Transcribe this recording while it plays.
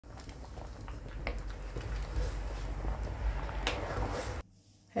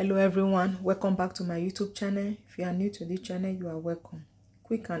Hello everyone, welcome back to my YouTube channel. If you are new to this channel, you are welcome.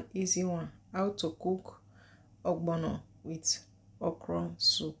 Quick and easy one, how to cook ogbono with okra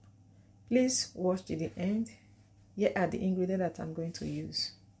soup. Please watch to the end. Here are the ingredients that I'm going to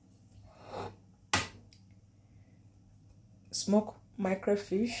use. Smoked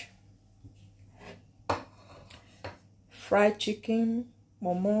microfish, fried chicken,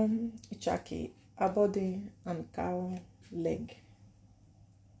 momon, ichaki, abode, and cow leg.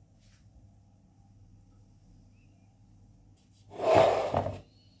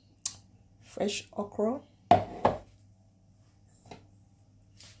 Fresh okra,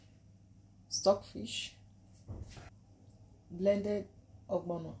 stockfish, blended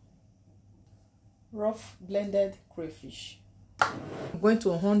ogbono, rough blended crayfish. I'm going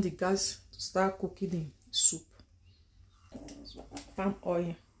to on the gas to start cooking the soup. Palm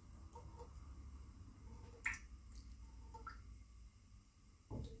oil,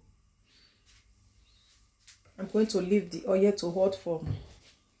 I'm going to leave the oil to hot for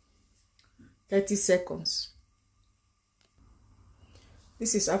 30 seconds.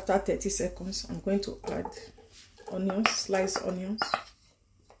 This is after 30 seconds. I'm going to add onions, sliced onions.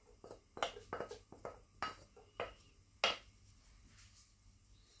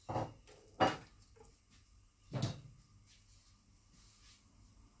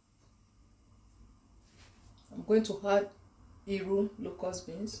 I'm going to add iru locust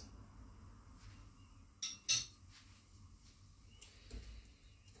beans.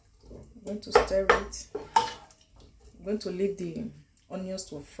 I'm going to stir it. I'm going to leave the onions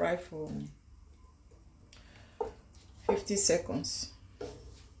to fry for 50 seconds.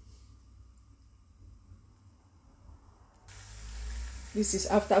 This is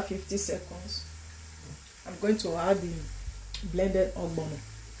after 50 seconds. I'm going to add the blended ogbono.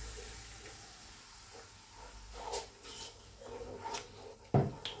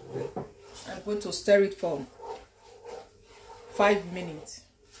 I'm going to stir it for 5 minutes.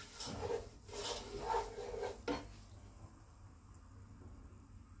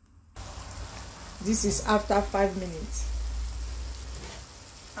 This is after 5 minutes.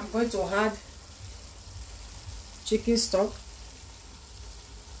 I'm going to add chicken stock.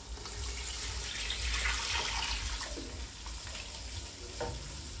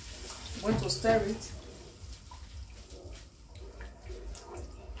 I'm going to stir it.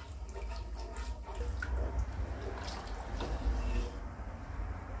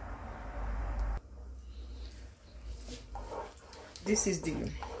 This is the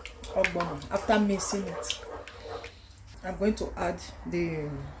ogbono. After mixing it, I'm going to add the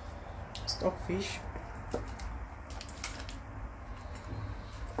stockfish.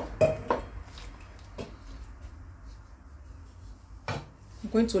 I'm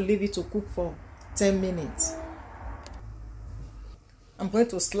going to leave it to cook for 10 minutes. I'm going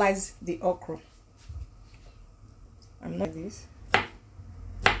to slice the okra. I'm not this.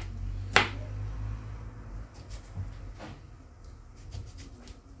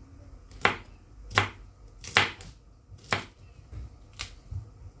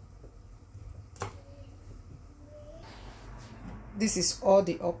 This is all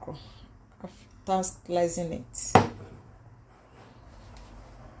the okra after slicing it.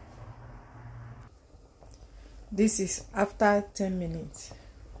 This is after 10 minutes.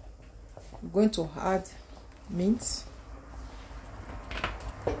 I'm going to add mint.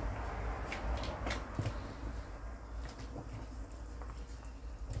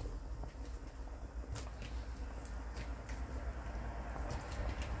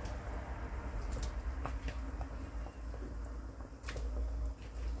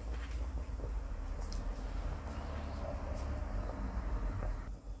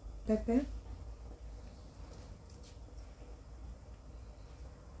 Pepper,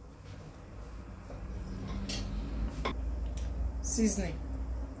 seasoning,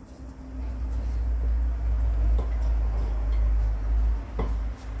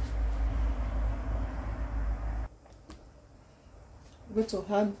 I'm going to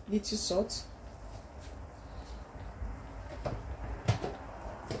add little salt,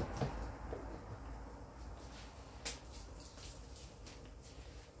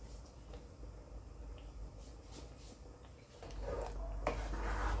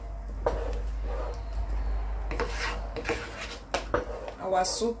 our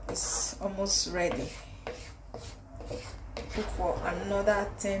soup is almost ready. Cook for another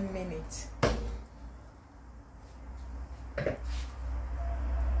 10 minutes.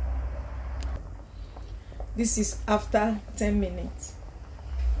 This is after 10 minutes.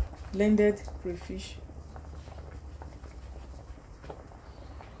 Blended crayfish.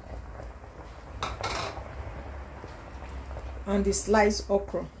 and the sliced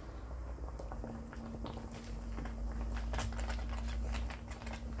okra.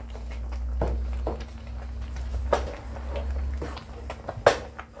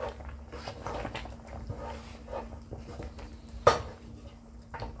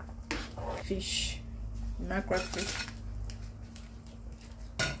 Fish, mackerel fish.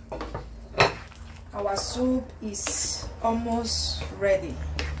 Our soup is almost ready.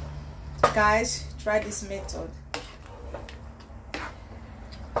 Guys, try this method.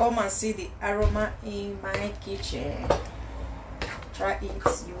 Come and see the aroma in my kitchen. Try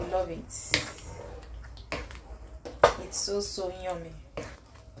it, you will love it. It's so yummy.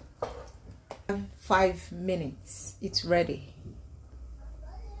 5 minutes, it's ready.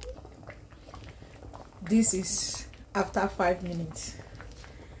 This is after 5 minutes.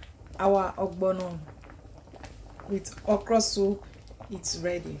 Our ogbono with okra soup, it's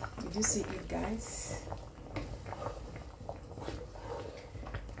ready. Did you see it, guys?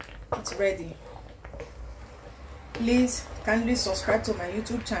 It's ready. Please kindly subscribe to my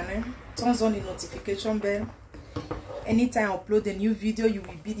YouTube channel. Turn on the notification bell. Anytime I upload a new video, you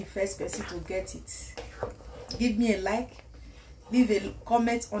will be the first person to get it. Give me a like. Leave a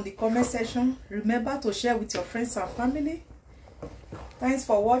comment on the comment section. Remember to share with your friends and family. Thanks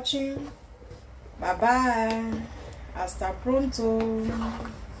for watching. Bye bye. Hasta pronto.